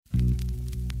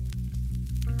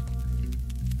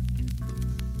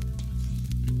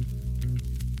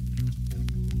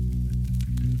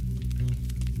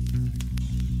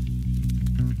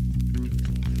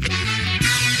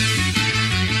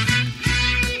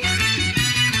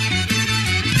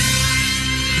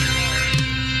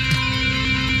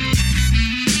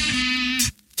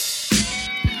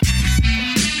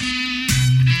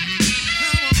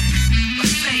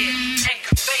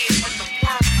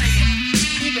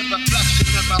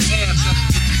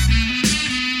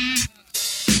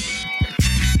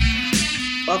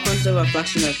Welcome to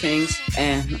Reflection of Kings,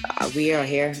 and we are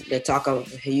here to talk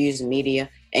about use media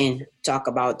and talk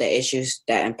about the issues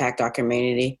that impact our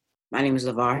community. My name is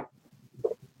LeVar.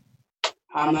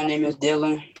 Hi, my name is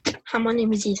Dylan. Hi, my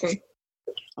name is Ethan.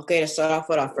 Okay, to start off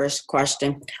with our first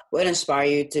question, what inspired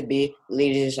you to be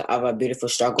leaders of a beautiful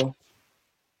struggle?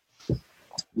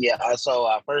 Yeah,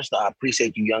 first, I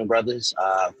appreciate you young brothers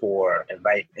for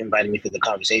inviting me to the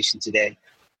conversation today.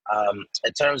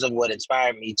 In terms of what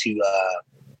inspired me to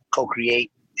co-create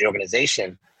the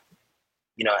organization,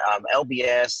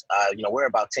 LBS, we're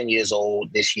about 10 years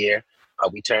old this year.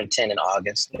 We turned 10 in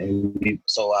August. And it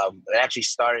actually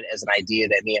started as an idea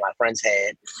that me and my friends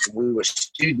had. We were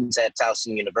students at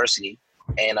Towson University,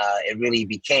 and it really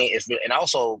became, and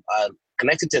also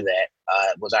connected to that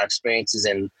was our experiences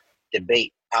in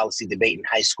policy debate in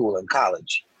high school and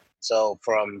college. So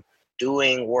from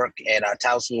doing work at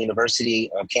Towson University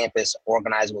on campus,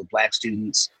 organizing with Black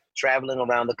students, traveling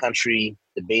around the country,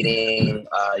 debating,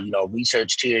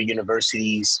 research tier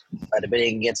universities,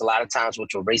 debating against a lot of times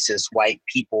which were racist white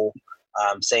people,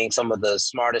 saying some of the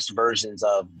smartest versions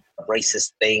of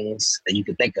racist things that you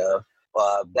could think of.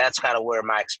 That's kind of where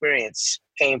my experience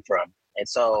came from. And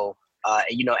so,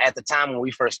 at the time when we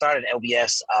first started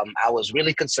LBS, I was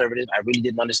really conservative. I really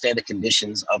didn't understand the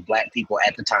conditions of Black people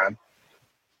at the time.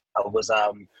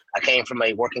 I came from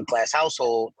a working class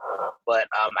household, but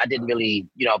I didn't really,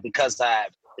 because I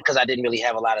didn't really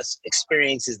have a lot of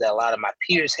experiences that a lot of my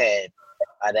peers had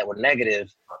that were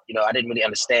negative. I didn't really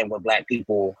understand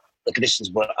the conditions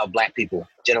of Black people,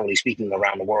 generally speaking,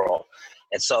 around the world.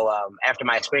 And so after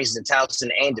my experiences in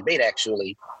Towson and debate,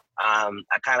 actually, I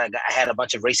had a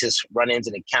bunch of racist run-ins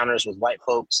and encounters with white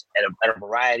folks in a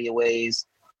variety of ways.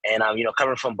 And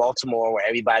coming from Baltimore, where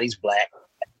everybody's Black.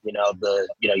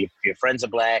 Your friends are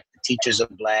Black, the teachers are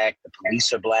Black, the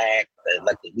police are Black, the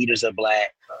elected leaders are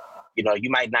Black. You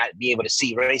might not be able to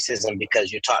see racism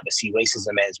because you're taught to see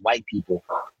racism as white people.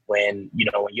 When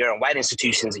you're in white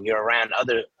institutions and you're around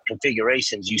other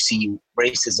configurations, you see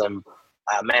racism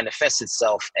manifests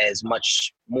itself as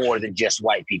much more than just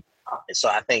white people. And so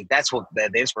I think that's what the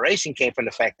inspiration came from,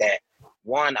 the fact that,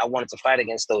 one, I wanted to fight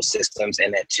against those systems,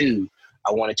 and that, two,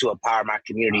 I wanted to empower my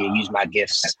community and use my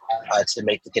gifts to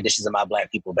make the conditions of my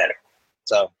Black people better.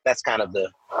 So that's kind of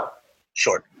the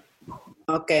short.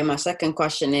 Okay, my second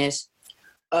question is,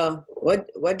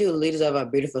 what do Leaders of a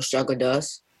Beautiful Struggle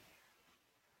does?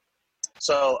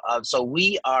 So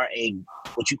we are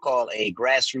what you call a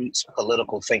grassroots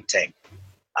political think tank,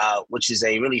 which is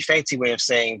a really fancy way of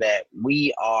saying that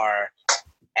we are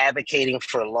advocating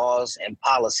for laws and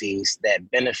policies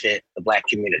that benefit the Black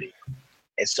community.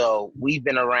 And so we've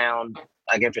been around,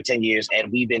 again, for 10 years,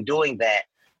 and we've been doing that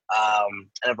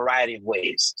in a variety of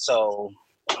ways. So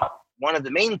one of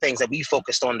the main things that we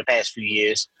focused on the past few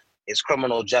years is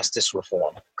criminal justice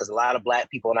reform, because a lot of Black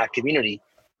people in our community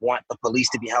want the police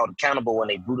to be held accountable when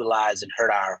they brutalize and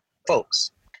hurt our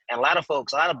folks. And a lot of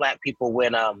Black people,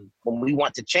 when we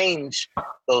want to change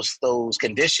those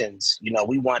conditions,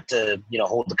 we want to,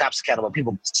 hold the cops accountable.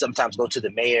 People sometimes go to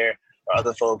the mayor or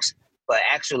other folks. But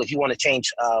actually, if you want to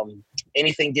change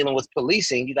anything dealing with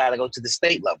policing, you got to go to the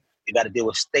state level. You got to deal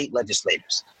with state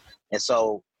legislators. And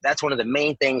so that's one of the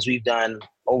main things we've done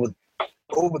over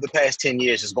the past 10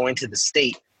 years, is going to the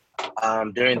state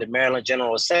during the Maryland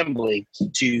General Assembly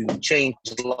to change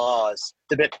laws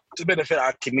to benefit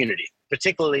our community,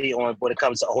 particularly when it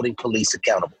comes to holding police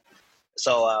accountable.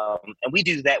 So, and we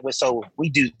do that with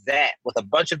a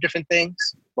bunch of different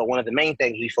things. But one of the main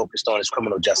things we focused on is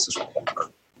criminal justice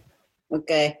reform.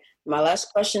 Okay, my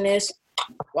last question is,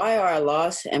 why are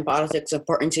laws and politics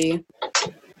important to you?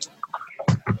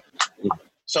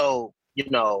 So, in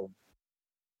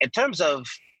terms of,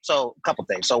 a couple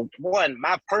things. So one,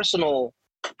 my personal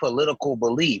political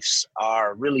beliefs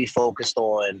are really focused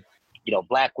on,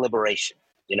 Black liberation.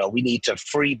 We need to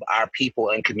free our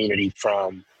people and community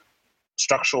from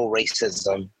structural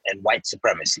racism and white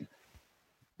supremacy.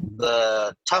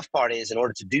 The tough part is, in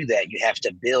order to do that, you have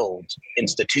to build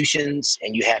institutions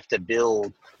and you have to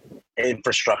build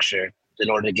infrastructure in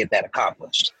order to get that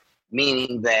accomplished.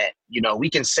 Meaning that, we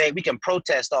can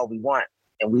protest all we want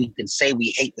and we can say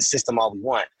we hate the system all we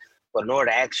want, but in order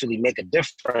to actually make a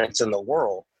difference in the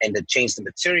world and to change the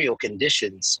material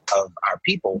conditions of our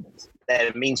people,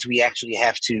 that means we actually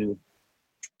have to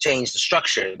change the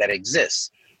structure that exists.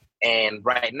 And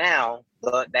right now,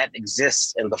 that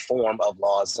exists in the form of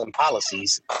laws and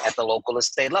policies at the local and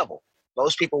state level.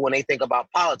 Most people, when they think about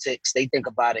politics, they think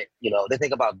about it, they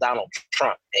think about Donald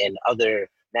Trump and other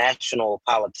national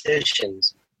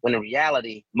politicians when in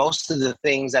reality, most of the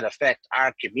things that affect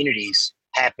our communities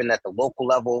happen at the local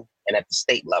level and at the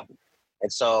state level.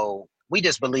 And so we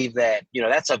just believe that,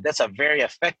 that's a very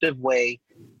effective way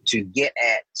to get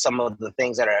at some of the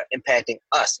things that are impacting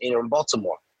us in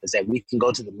Baltimore, is that we can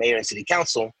go to the mayor and city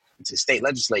council, to the state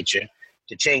legislature,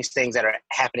 to change things that are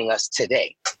happening us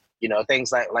today.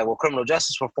 Things like with criminal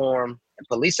justice reform and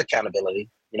police accountability.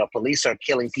 Police are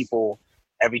killing people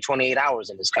every 28 hours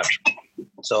in this country.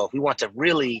 So if we want to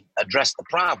really address the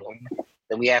problem,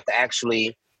 then we have to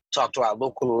actually talk to our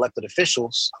local elected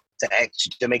officials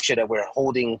to make sure that we're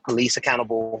holding police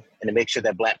accountable and to make sure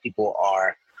that Black people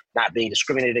are not being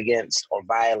discriminated against or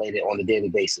violated on a daily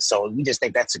basis. So we just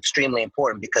think that's extremely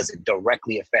important because it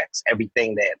directly affects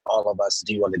everything that all of us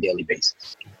do on a daily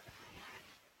basis.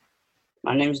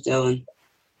 My name is Dylan.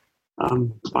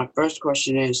 My first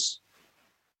question is,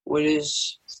 what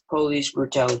is police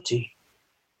brutality?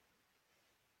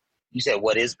 You said,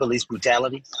 what is police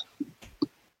brutality?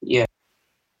 Yeah.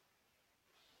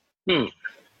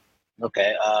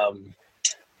 Okay.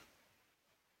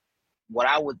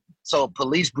 So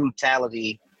police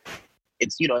brutality,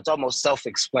 it's almost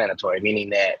self-explanatory,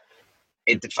 meaning that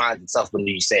it defines itself when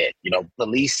you say it.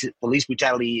 Police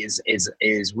brutality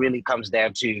is really comes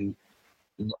down to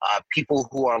people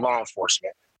who are law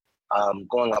enforcement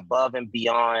going above and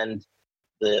beyond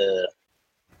the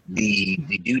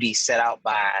duties set out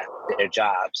by their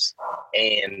jobs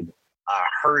and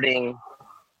hurting,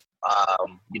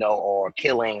 or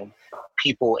killing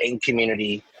people in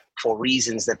community for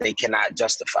reasons that they cannot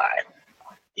justify.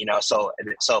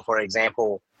 So for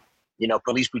example,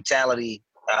 police brutality.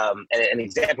 An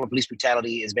example of police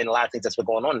brutality has been a lot of things that's been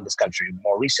going on in this country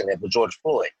more recently with George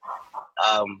Floyd.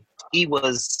 He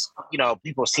was,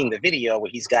 people have seen the video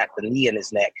where he's got the knee in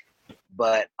his neck.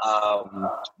 But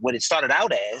what it started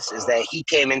out as is that he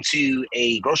came into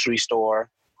a grocery store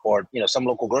or, some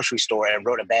local grocery store and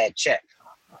wrote a bad check.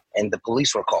 And the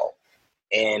police were called.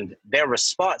 And their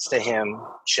response to him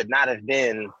should not have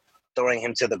been throwing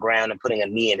him to the ground and putting a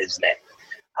knee in his neck.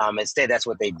 Instead, that's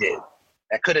what they did.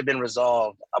 That could have been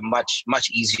resolved much, much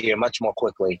easier, much more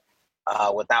quickly,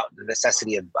 without the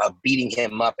necessity of beating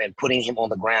him up and putting him on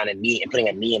the ground and putting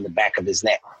a knee in the back of his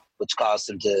neck, which caused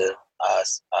him to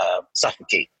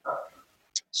suffocate.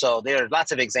 So there are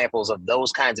lots of examples of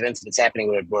those kinds of incidents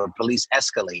happening where police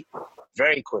escalate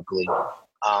very quickly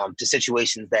to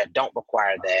situations that don't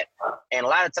require that. And a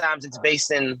lot of times it's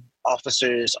based in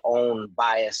officers' own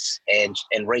bias and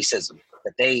racism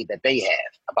that they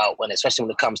have about especially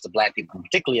when it comes to Black people,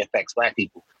 particularly affects Black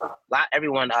people.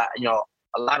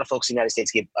 A lot of folks in the United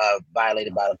States get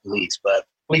violated by the police, but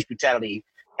police brutality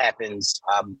happens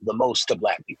the most to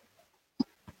Black people.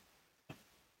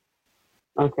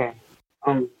 Okay.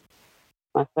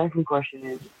 My second question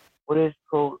is, what is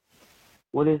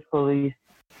police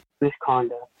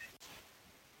misconduct?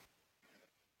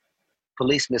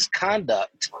 Police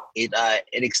misconduct, it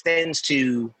extends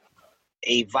to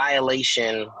a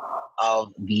violation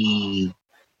of the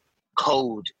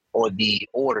code or the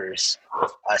orders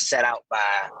set out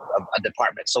by a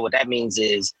department. So what that means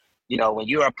is, when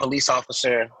you're a police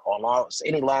officer or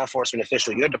any law enforcement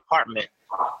official, your department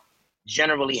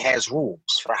generally has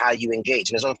rules for how you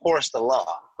engage. And there's of course the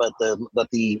law, but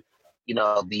the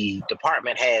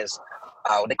department has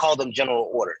they call them general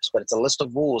orders, but it's a list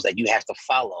of rules that you have to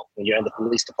follow when you're in the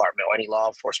police department or any law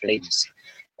enforcement agency.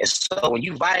 And so when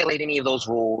you violate any of those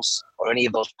rules or any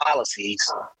of those policies,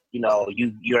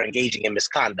 you're engaging in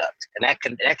misconduct. And that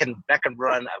can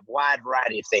run a wide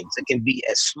variety of things. It can be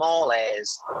as small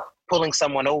as pulling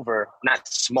someone over, not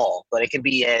small, but it can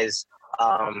be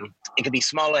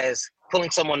small as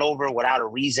pulling someone over without a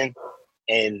reason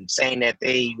and saying that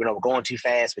they, going too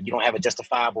fast, but you don't have a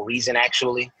justifiable reason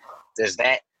actually. There's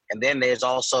that. And then there's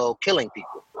also killing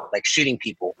people, like shooting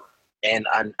people and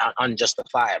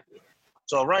unjustifiably.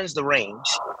 So it runs the range,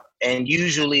 and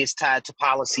usually it's tied to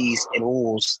policies and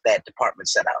rules that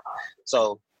departments set out.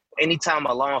 So anytime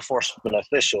a law enforcement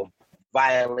official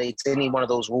violates any one of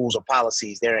those rules or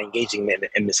policies, they're engaging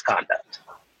in misconduct.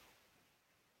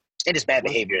 It is bad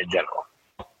behavior in general.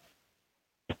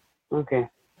 Okay.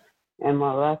 And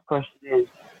my last question is,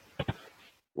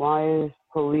 why is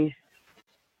police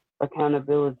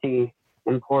accountability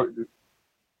important?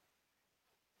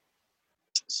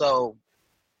 So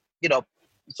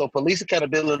police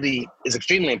accountability is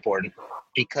extremely important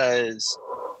because,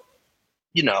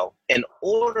 in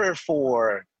order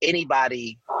for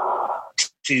anybody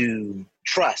to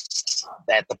trust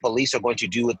that the police are going to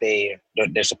do what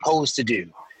they're supposed to do,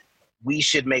 we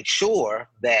should make sure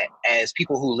that as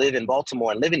people who live in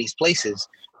Baltimore and live in these places,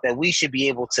 that we should be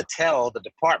able to tell the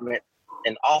department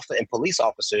and police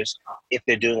officers if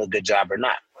they're doing a good job or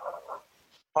not.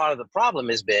 Part of the problem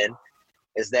is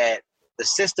that the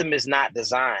system is not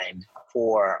designed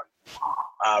for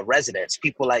residents,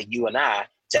 people like you and I,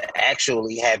 to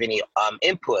actually have any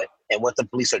input in what the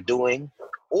police are doing,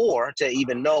 or to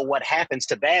even know what happens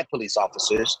to bad police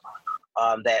officers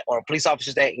or police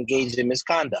officers that engage in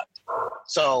misconduct.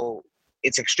 So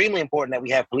it's extremely important that we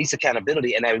have police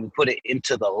accountability and that we put it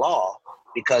into the law,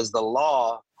 because the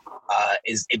law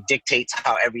it dictates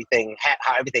how everything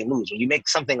moves. When you make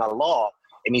something a law,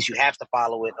 it means you have to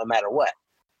follow it no matter what.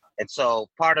 And so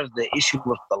part of the issue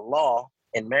with the law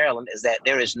in Maryland is that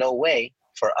there is no way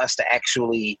for us to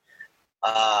actually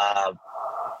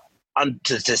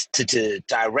to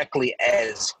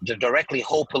directly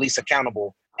hold police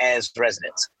accountable as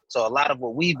residents. So a lot of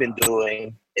what we've been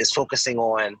doing is focusing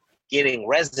on getting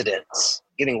residents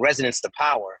the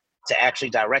power to actually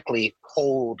directly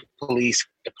hold police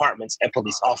departments and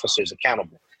police officers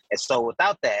accountable. And so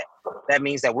without that, that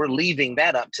means that we're leaving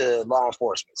that up to law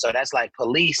enforcement. So that's like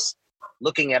police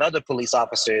looking at other police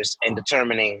officers and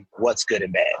determining what's good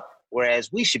and bad,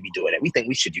 whereas we should be doing it. We think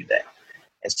we should do that.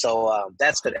 And so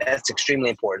that's good. That's extremely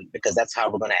important, because that's how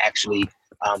we're going to actually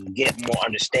get more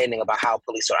understanding about how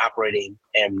police are operating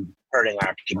and hurting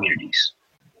our communities.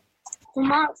 For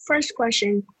my first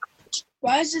question,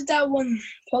 why is it that when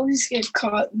police get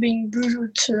caught being brutal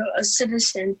to a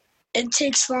citizen, it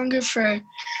takes longer for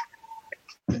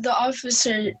the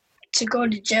officer to go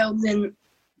to jail than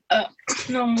a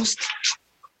normal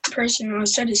person or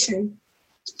citizen?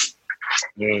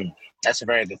 That's a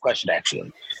very good question,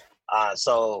 actually.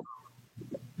 So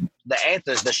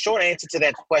the short answer to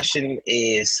that question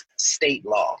is state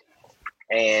law.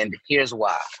 And here's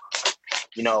why.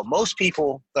 You know, most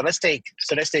people, so let's take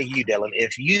you, Dylan.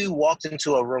 If you walked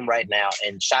into a room right now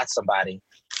and shot somebody,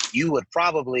 you would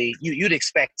probably, you'd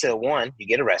expect to, one, you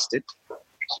get arrested,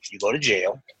 you go to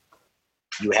jail,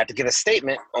 you would have to give a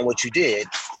statement on what you did,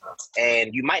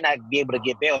 and you might not be able to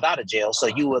get bailed out of jail, so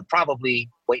you would probably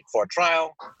wait for a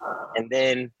trial, and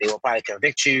then they will probably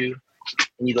convict you,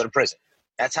 and you go to prison.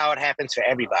 That's how it happens for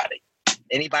everybody.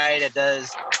 Anybody that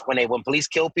does, when police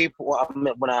kill people,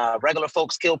 when regular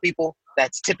folks kill people,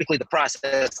 that's typically the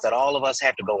process that all of us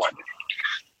have to go under.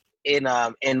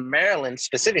 In Maryland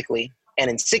specifically, and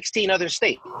in 16 other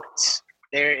states,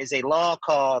 there is a law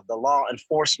called the Law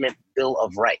Enforcement Bill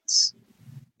of Rights.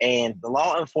 And the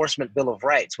Law Enforcement Bill of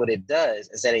Rights, what it does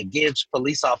is that it gives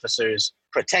police officers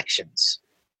protections.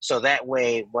 So that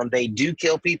way, when they do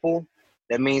kill people,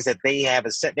 that means that they have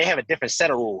a different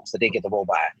set of rules that they get to go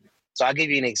by. So I'll give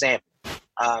you an example.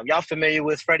 Y'all familiar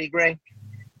with Freddie Gray?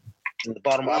 In the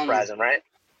Baltimore uprising, right?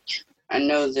 I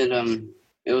know that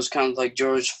it was kind of like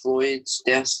George Floyd's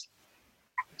death.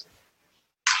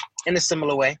 In a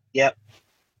similar way, yep.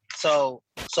 So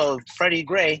Freddie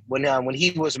Gray, when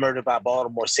he was murdered by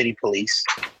Baltimore City Police,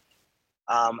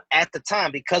 at the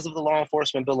time, because of the Law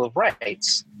Enforcement Bill of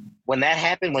Rights, when that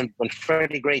happened, when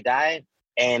Freddie Gray died,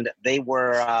 and they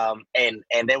were and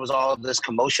there was all this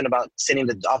commotion about sending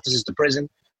the officers to prison,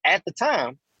 at the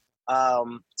time,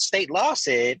 state law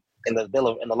said in the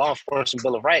Law Enforcement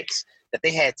Bill of Rights that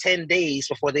they had 10 days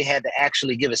before they had to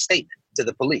actually give a statement to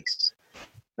the police.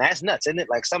 Now, that's nuts, isn't it?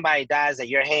 Like, somebody dies at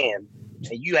your hand,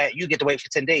 and you get to wait for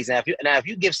 10 days. Now, if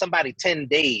you give somebody 10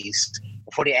 days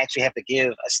before they actually have to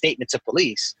give a statement to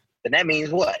police, then that means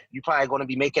what? You're probably going to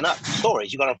be making up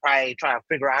stories. You're going to probably try to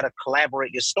figure out how to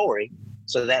collaborate your story,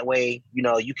 so that way, you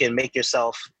know, you can make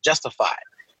yourself justified.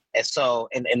 And so,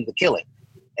 in the killing.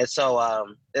 And so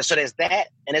there's that,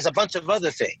 and there's a bunch of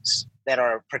other things that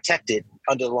are protected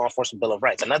under the Law Enforcement Bill of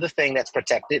Rights. Another thing that's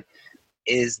protected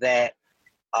is that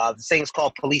the thing's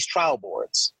called police trial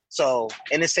boards. So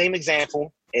in the same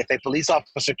example, if a police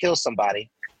officer kills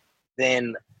somebody,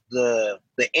 then the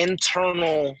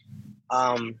internal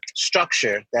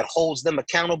structure that holds them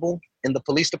accountable in the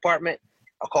police department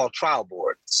are called trial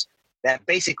boards. That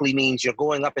basically means you're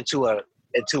going up into a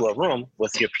room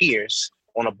with your peers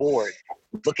on a board,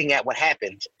 looking at what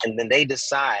happened, and then they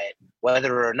decide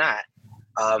whether or not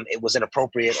it was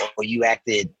inappropriate or you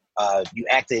acted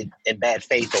in bad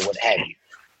faith or what have you.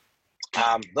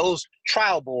 Those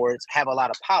trial boards have a lot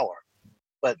of power,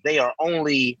 but they are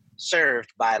only served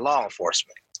by law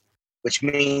enforcement, which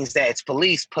means that it's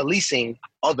police policing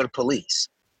other police.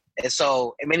 And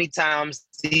so many times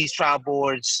these trial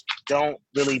boards don't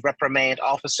really reprimand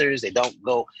officers. They don't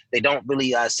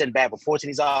really send bad reports to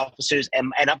these officers.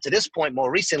 And up to this point,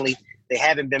 more recently, they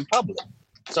haven't been public.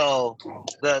 So,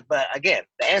 but again,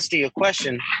 the answer to your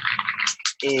question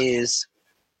is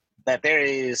that there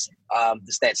is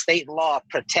that state law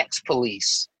protects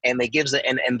police and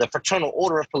the Fraternal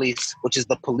Order of Police, which is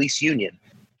the police union,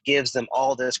 gives them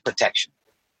all this protection.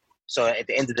 So at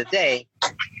the end of the day,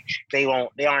 they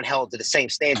aren't held to the same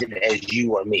standard as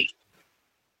you or me.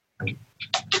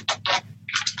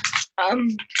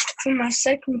 For my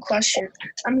second question,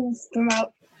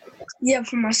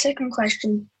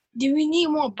 do we need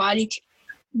more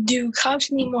do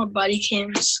cops need more body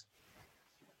cams?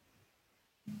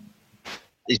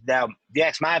 Now, if you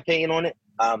ask my opinion on it,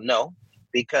 no,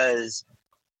 because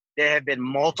there have been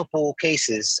multiple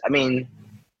cases. There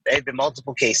have been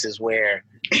multiple cases where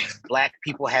Black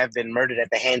people have been murdered at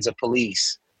the hands of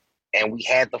police, and we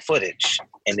had the footage,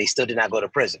 and they still did not go to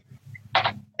prison.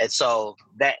 And so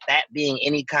that being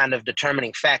any kind of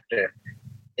determining factor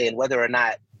in whether or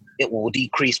not it will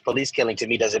decrease police killing, to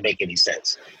me, doesn't make any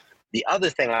sense. The other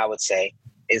thing I would say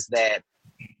is that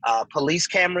police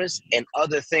cameras and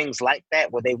other things like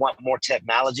that, where they want more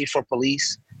technology for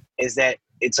police, is that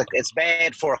it's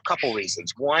bad for a couple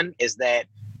reasons. One is that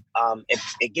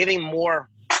giving more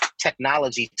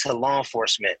technology to law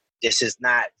enforcement, this is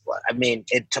not,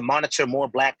 to monitor more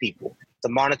Black people, to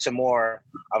monitor more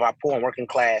of our poor and working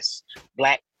class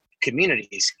Black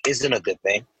communities isn't a good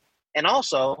thing. And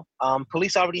also,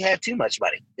 police already have too much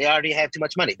money. They already have too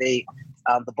much money. The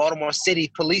Baltimore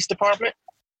City Police Department,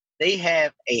 they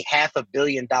have a $500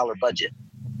 million budget.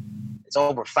 It's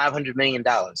over $500 million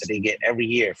that they get every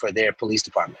year for their police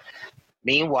department.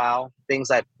 Meanwhile, things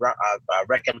like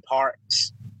Rec and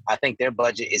Parks, I think their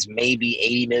budget is maybe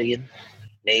 $80 million,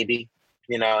 maybe,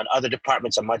 and other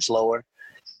departments are much lower.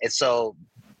 And so,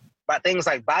 but things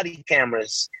like body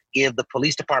cameras give the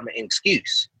police department an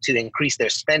excuse to increase their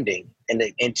spending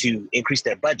and to increase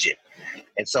their budget.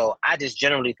 And so I just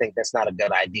generally think that's not a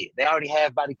good idea. They already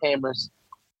have body cameras.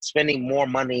 Spending more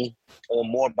money on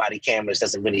more body cameras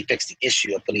doesn't really fix the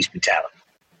issue of police brutality.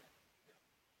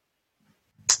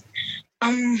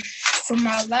 For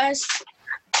my last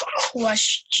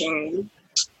question,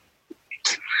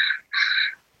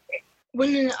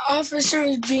 when an officer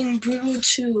is being brutal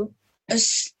to a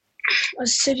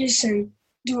citizen,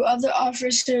 do other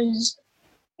officers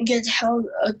get held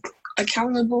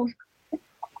accountable?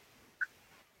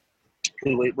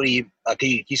 What do you?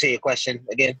 Can you say your question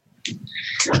again?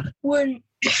 When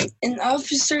an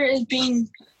officer is being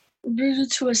brutal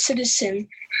to a citizen,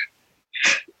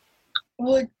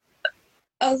 would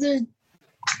other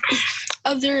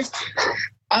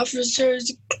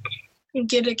officers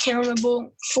get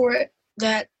accountable for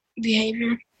that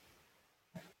behavior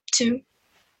too?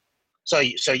 So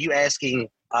you asking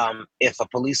if a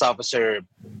police officer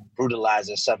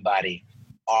brutalizes somebody,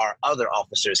 are other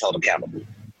officers held accountable?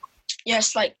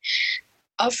 Yes, like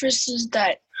officers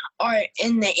that are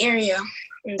in the area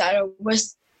and that are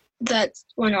with that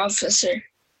one officer.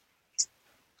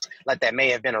 Like that may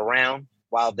have been around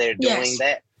while they're doing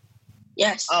that?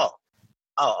 Yes. Oh,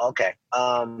 okay.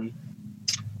 Well,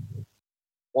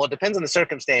 it depends on the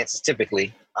circumstances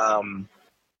typically.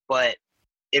 But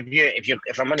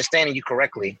if I'm understanding you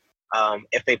correctly,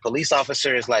 if a police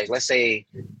officer is like, let's say,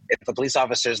 if a police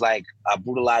officer is like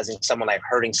brutalizing someone, like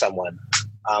hurting someone,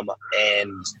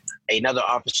 and another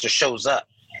officer shows up,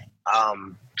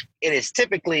 it is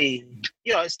typically,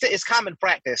 it's common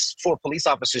practice for police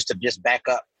officers to just back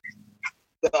up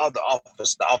the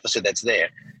officer that's there,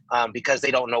 because they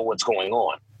don't know what's going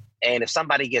on. And if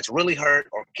somebody gets really hurt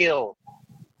or killed,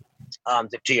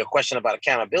 to your question about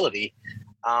accountability,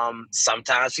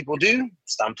 sometimes people do,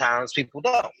 sometimes people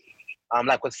don't.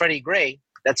 Like with Freddie Gray,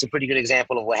 that's a pretty good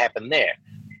example of what happened there.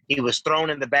 He was thrown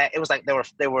in the back. It was like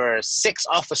there were 6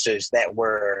 officers that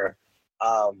were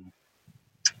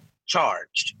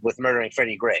charged with murdering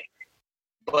Freddie Gray,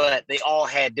 but they all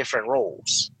had different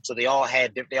roles. So they all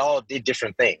did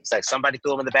different things. Like somebody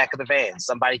threw him in the back of the van,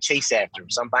 somebody chased after him,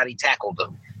 somebody tackled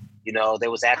him.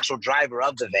 There was actual driver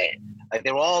of the van. Like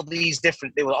there were all these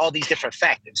different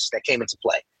factors that came into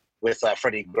play with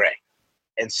Freddie Gray.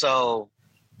 And so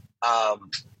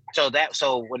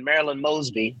when Marilyn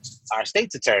Mosby, our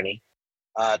state's attorney,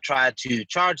 tried to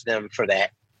charge them for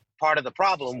that, part of the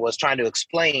problem was trying to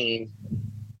explain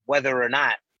whether or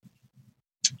not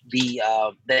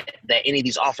that any of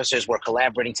these officers were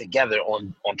collaborating together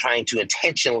on trying to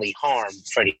intentionally harm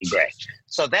Freddie Gray.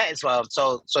 So that is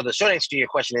so the short answer to your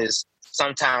question is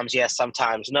sometimes yes,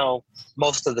 sometimes no.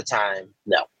 Most of the time,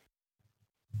 no.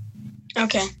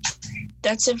 Okay,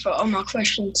 that's it for all my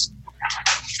questions.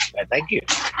 Thank you.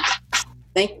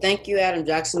 Thank you, Adam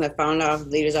Jackson, the founder of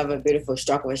Leaders of a Beautiful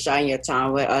Struggle, for sharing your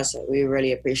time with us. We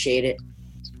really appreciate it.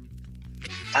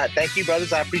 Thank you,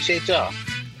 brothers. I appreciate y'all.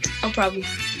 No problem.